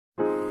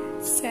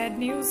Sad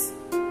news,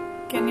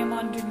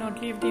 Yaman did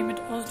not leave Demet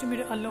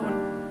O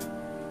alone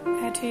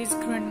at his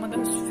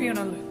grandmother's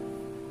funeral.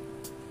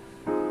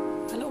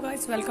 Hello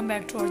guys, welcome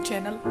back to our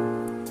channel.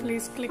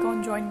 Please click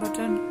on join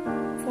button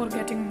for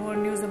getting more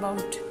news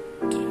about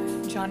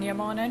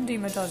Yaman and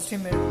Demet O,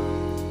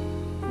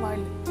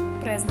 while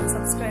press the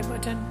subscribe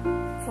button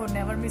for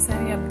never miss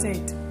any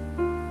update.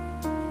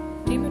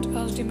 Demet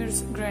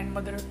O's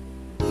grandmother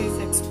is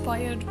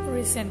expired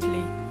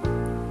recently.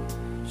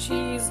 She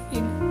is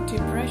in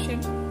depression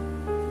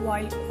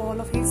while all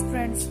of his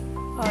friends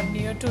are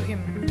near to him.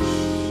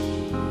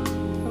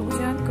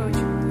 A coach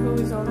who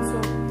is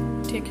also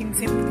taking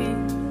sympathy,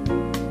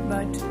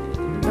 but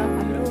the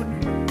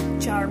alone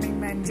charming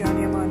man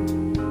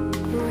Yaman,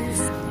 who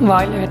is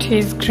while at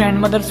his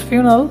grandmother's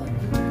funeral,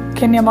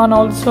 Yaman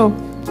also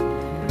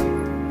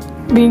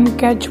being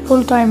catch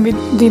full time with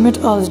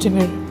Demet O.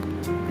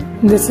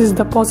 This is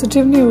the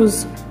positive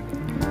news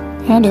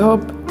and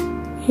hope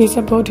he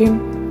support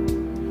him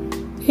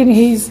in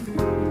his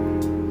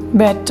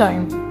bad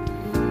time.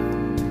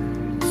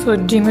 So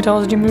Demet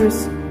O.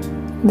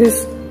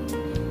 this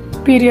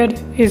period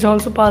is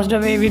also passed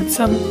away with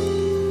some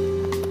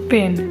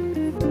pain.